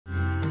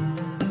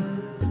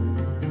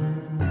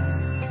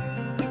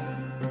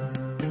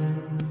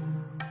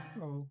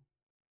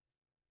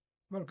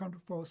Welcome to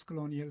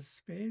Post-Colonial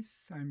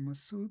Space. I'm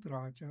Masood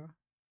Raja.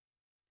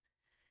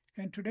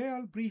 And today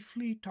I'll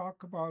briefly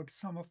talk about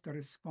some of the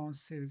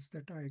responses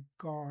that I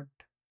got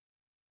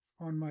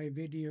on my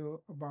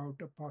video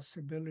about a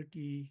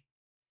possibility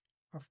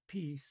of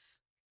peace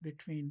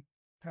between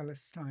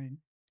Palestine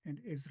and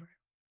Israel.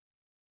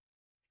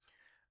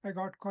 I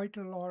got quite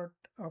a lot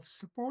of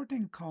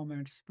supporting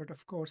comments, but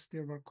of course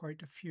there were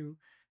quite a few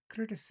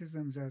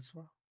criticisms as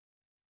well.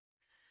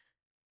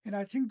 And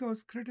I think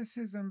those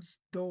criticisms,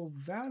 though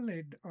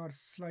valid, are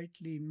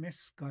slightly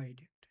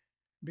misguided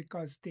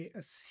because they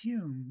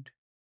assumed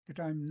that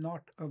I'm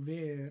not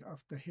aware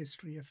of the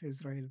history of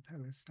Israel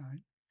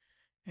Palestine,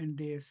 and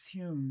they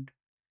assumed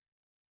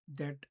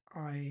that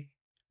I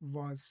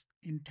was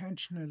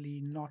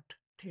intentionally not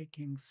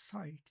taking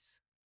sides.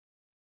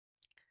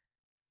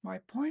 My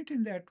point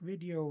in that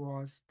video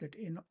was that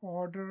in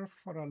order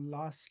for a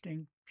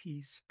lasting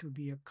peace to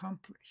be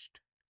accomplished,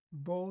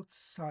 both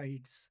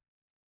sides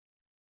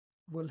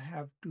will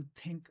have to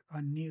think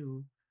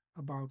anew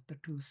about the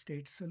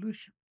two-state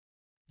solution.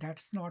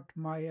 That's not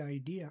my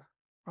idea.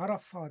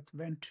 Arafat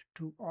went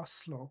to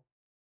Oslo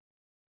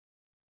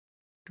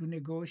to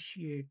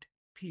negotiate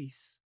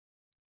peace,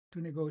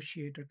 to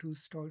negotiate a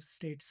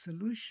two-state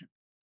solution.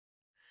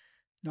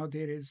 Now,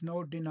 there is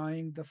no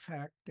denying the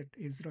fact that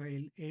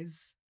Israel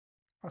is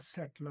a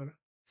settler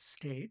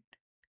state.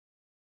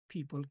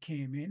 People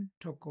came in,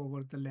 took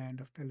over the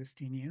land of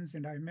Palestinians,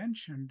 and I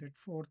mentioned that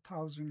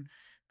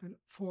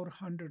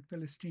 4,400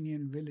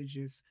 Palestinian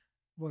villages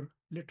were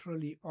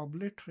literally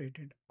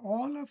obliterated.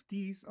 All of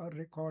these are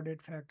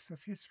recorded facts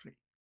of history.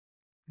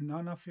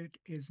 None of it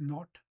is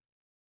not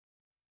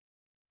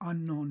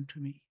unknown to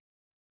me.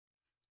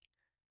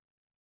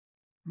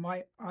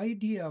 My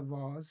idea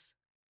was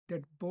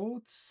that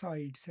both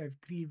sides have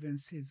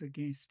grievances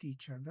against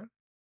each other.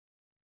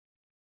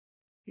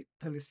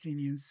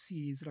 Palestinians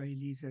see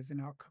Israelis as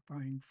an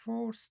occupying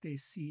force. They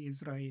see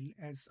Israel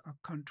as a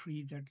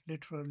country that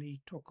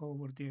literally took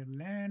over their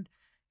land.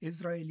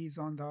 Israelis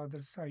on the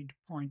other side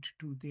point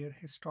to their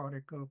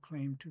historical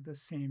claim to the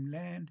same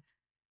land.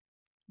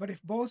 But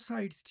if both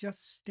sides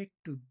just stick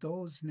to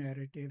those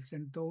narratives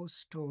and those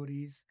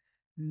stories,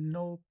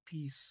 no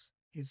peace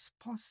is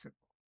possible.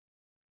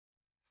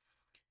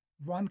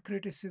 One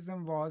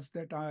criticism was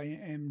that I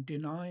am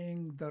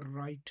denying the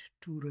right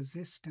to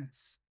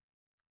resistance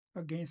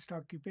against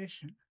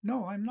occupation.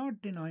 No, I'm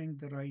not denying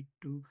the right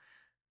to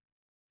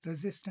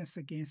resistance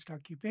against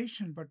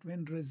occupation, but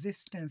when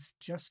resistance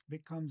just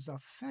becomes a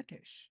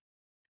fetish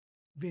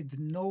with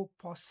no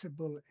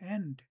possible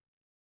end,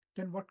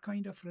 then what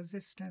kind of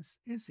resistance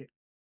is it?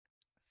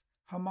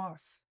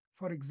 Hamas,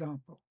 for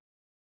example,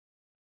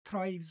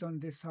 thrives on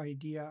this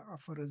idea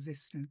of a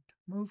resistant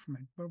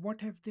movement, but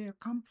what have they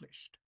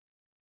accomplished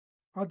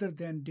other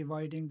than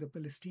dividing the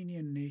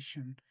Palestinian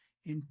nation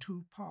in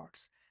two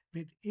parts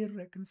with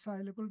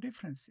irreconcilable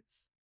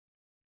differences?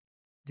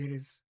 There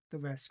is the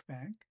West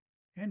Bank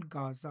and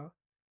Gaza.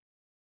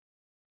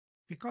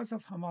 Because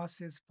of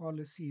Hamas's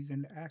policies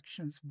and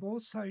actions,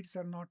 both sides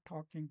are not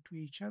talking to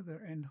each other.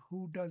 And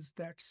who does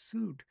that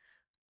suit?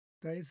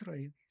 The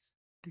Israelis,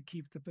 to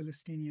keep the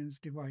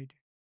Palestinians divided.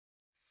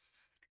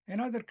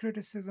 Another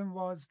criticism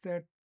was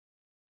that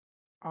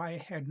I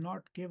had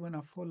not given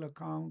a full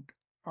account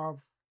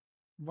of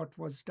what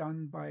was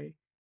done by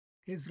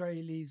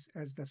Israelis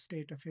as the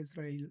state of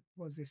Israel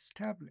was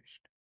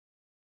established.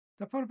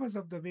 The purpose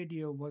of the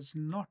video was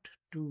not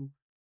to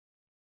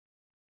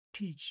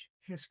teach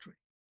history.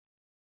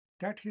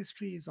 That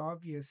history is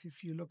obvious.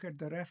 If you look at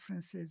the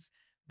references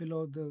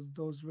below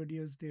those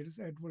videos, there's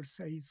Edward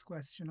Said's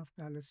Question of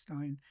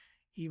Palestine,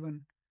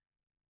 even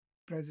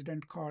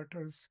President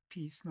Carter's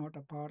Peace Not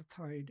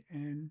Apartheid,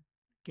 and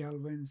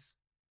Galvin's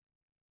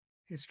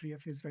History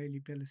of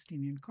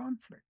Israeli-Palestinian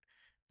Conflict.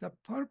 The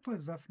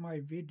purpose of my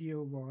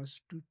video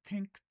was to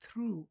think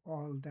through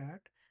all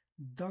that,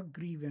 the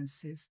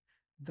grievances,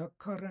 the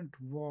current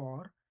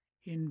war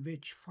in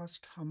which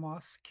first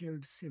Hamas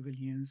killed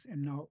civilians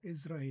and now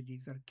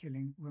Israelis are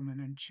killing women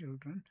and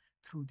children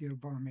through their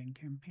bombing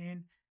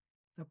campaign.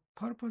 The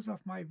purpose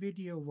of my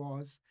video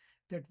was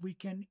that we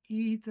can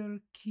either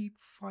keep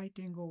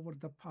fighting over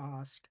the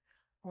past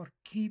or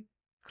keep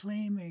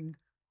claiming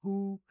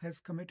who has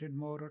committed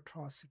more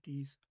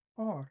atrocities,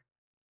 or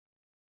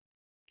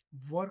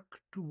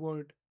work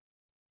toward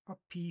a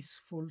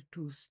peaceful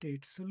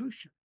two-state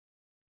solution.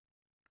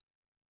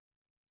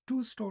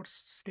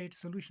 Two-state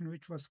solution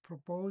which was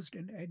proposed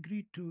and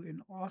agreed to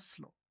in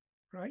Oslo,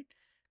 right?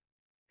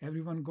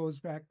 Everyone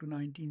goes back to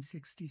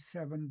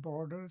 1967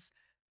 borders.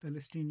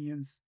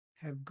 Palestinians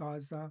have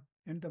Gaza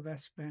and the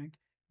West Bank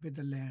with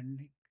a land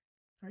link,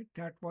 right?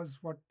 That was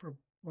what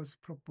was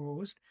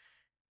proposed.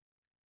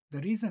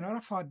 The reason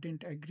Arafat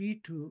didn't agree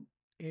to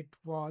it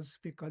was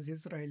because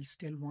Israel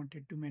still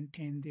wanted to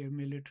maintain their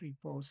military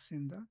posts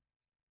in the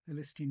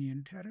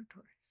Palestinian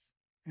territories.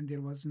 And there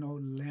was no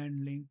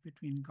land link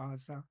between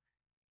Gaza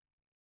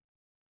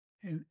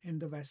and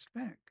the West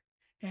Bank.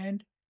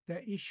 And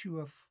the issue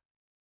of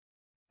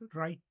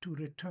right to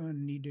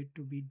return needed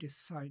to be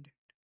decided.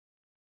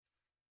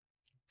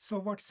 So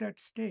what's at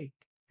stake?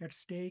 At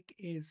stake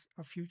is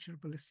a future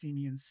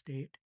Palestinian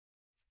state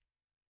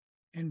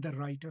and the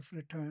right of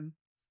return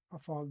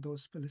of all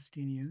those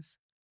Palestinians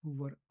who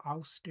were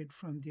ousted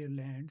from their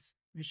lands,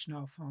 which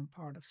now form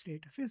part of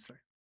State of Israel.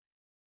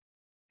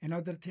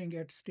 Another thing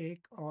at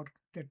stake, or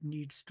that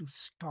needs to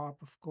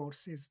stop, of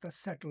course, is the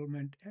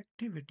settlement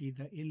activity,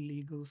 the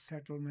illegal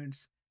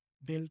settlements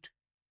built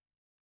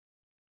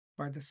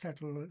by the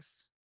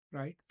settlers,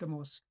 right? The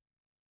most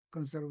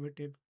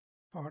conservative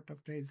part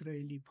of the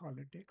Israeli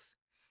politics.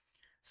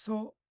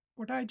 So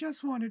what I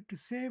just wanted to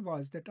say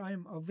was that I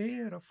am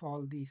aware of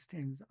all these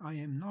things. I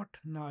am not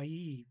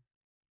naive.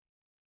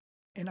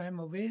 And I'm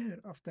aware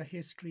of the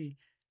history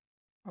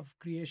of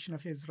creation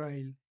of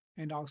Israel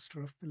and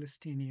ouster of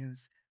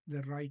Palestinians,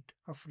 the right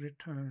of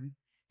return,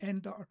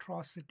 and the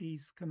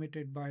atrocities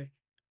committed by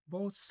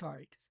both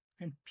sides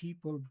and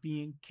people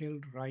being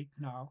killed right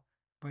now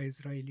by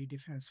Israeli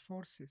defense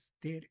forces.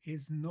 There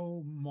is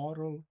no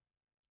moral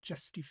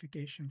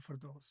justification for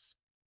those.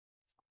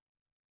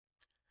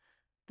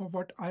 But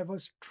what I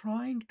was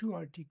trying to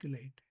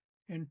articulate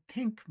and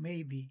think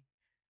maybe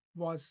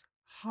was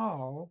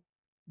how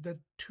the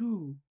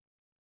two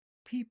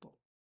people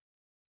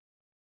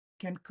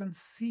can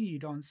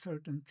concede on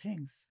certain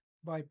things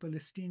by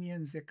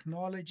Palestinians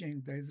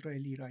acknowledging the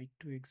Israeli right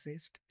to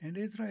exist and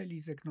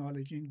Israelis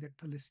acknowledging that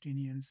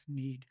Palestinians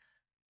need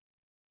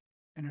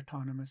an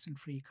autonomous and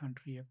free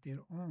country of their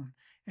own.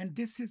 And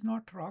this is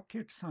not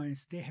rocket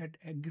science. They had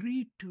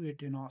agreed to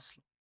it in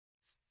Oslo.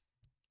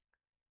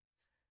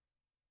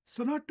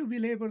 So not to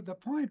belabor the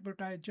point,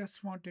 but I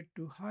just wanted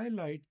to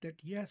highlight that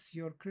yes,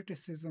 your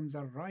criticisms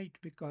are right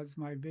because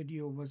my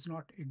video was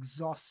not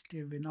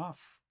exhaustive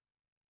enough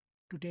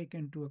to take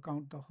into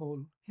account the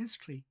whole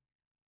history.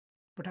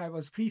 But I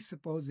was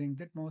presupposing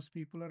that most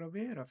people are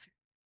aware of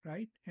it,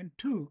 right? And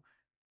two,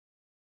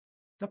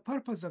 the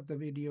purpose of the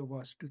video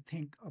was to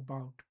think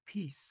about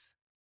peace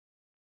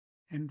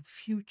and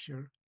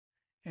future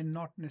and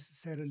not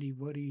necessarily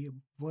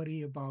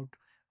worry about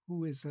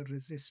who is a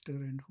resistor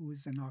and who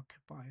is an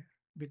occupier,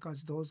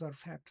 because those are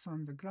facts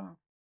on the ground.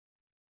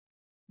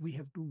 We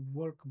have to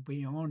work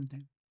beyond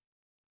them.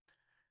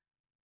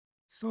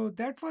 So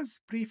that was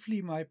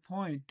briefly my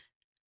point.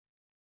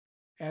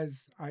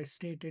 As I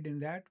stated in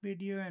that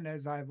video, and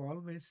as I've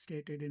always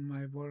stated in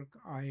my work,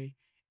 I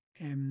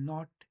am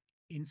not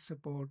in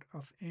support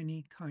of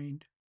any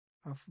kind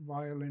of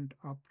violent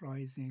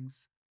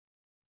uprisings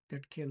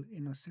that kill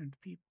innocent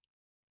people.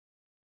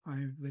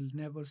 I will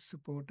never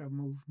support a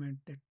movement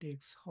that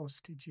takes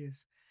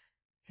hostages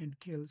and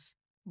kills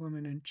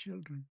women and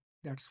children.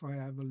 That's why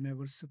I will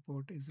never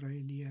support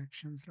Israeli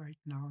actions right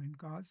now in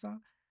Gaza,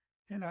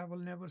 and I will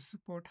never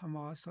support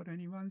Hamas or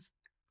anyone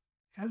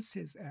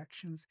else's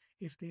actions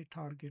if they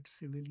target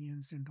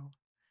civilians and all.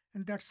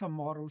 And that's a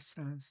moral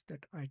stance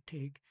that I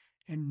take,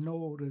 and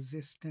no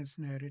resistance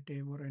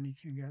narrative or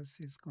anything else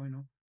is going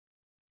to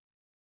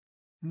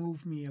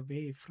move me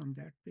away from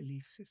that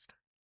belief system.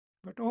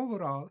 But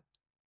overall,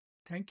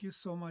 thank you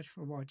so much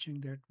for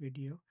watching that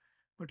video.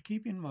 But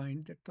keep in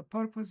mind that the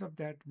purpose of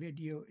that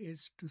video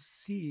is to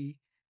see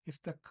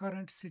if the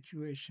current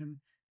situation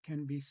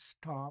can be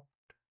stopped,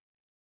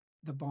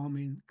 the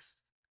bombings,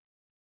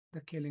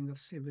 the killing of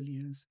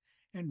civilians,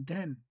 and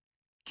then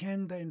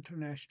can the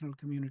international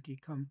community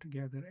come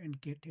together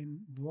and get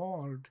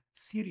involved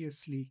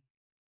seriously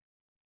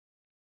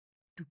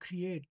to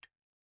create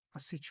a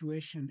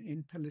situation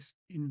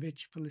in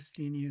which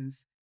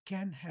Palestinians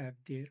can have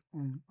their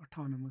own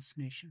autonomous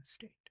nation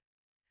state.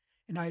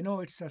 And I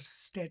know it's a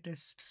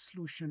statist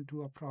solution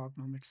to a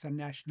problem, it's a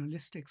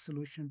nationalistic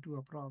solution to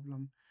a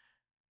problem,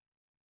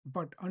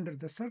 but under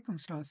the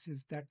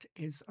circumstances, that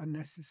is a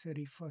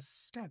necessary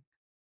first step.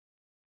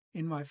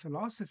 In my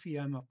philosophy,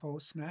 I'm a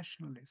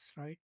post-nationalist,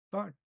 right?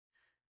 But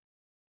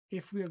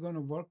if we are going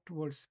to work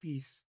towards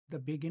peace, the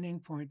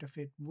beginning point of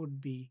it would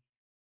be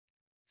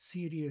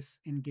serious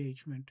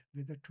engagement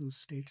with a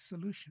two-state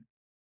solution.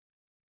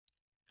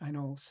 I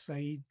know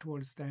Said,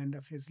 towards the end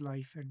of his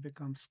life, had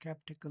become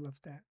skeptical of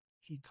that.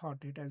 He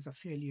thought it as a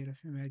failure of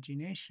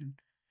imagination.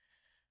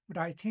 But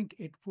I think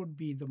it would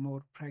be the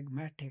more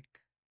pragmatic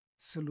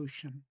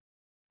solution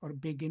or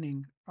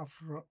beginning of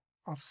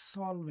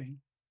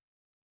solving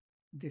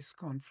this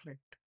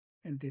conflict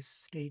and this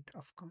state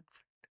of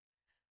conflict.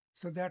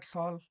 So that's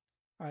all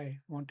I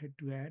wanted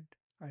to add.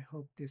 I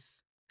hope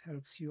this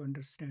helps you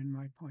understand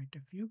my point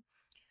of view.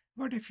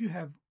 But if you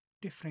have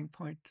differing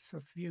points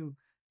of view,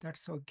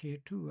 that's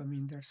okay too. I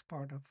mean, that's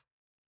part of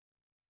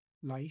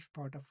life,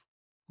 part of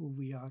who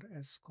we are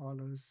as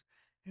scholars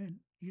and,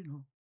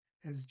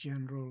 as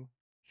general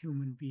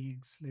human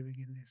beings living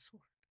in this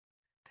world.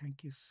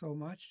 Thank you so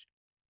much.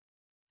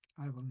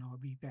 I will now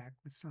be back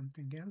with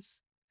something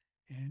else.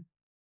 And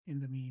in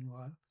the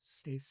meanwhile,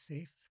 stay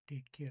safe,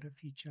 take care of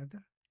each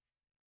other,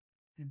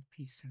 and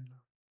peace and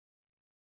love.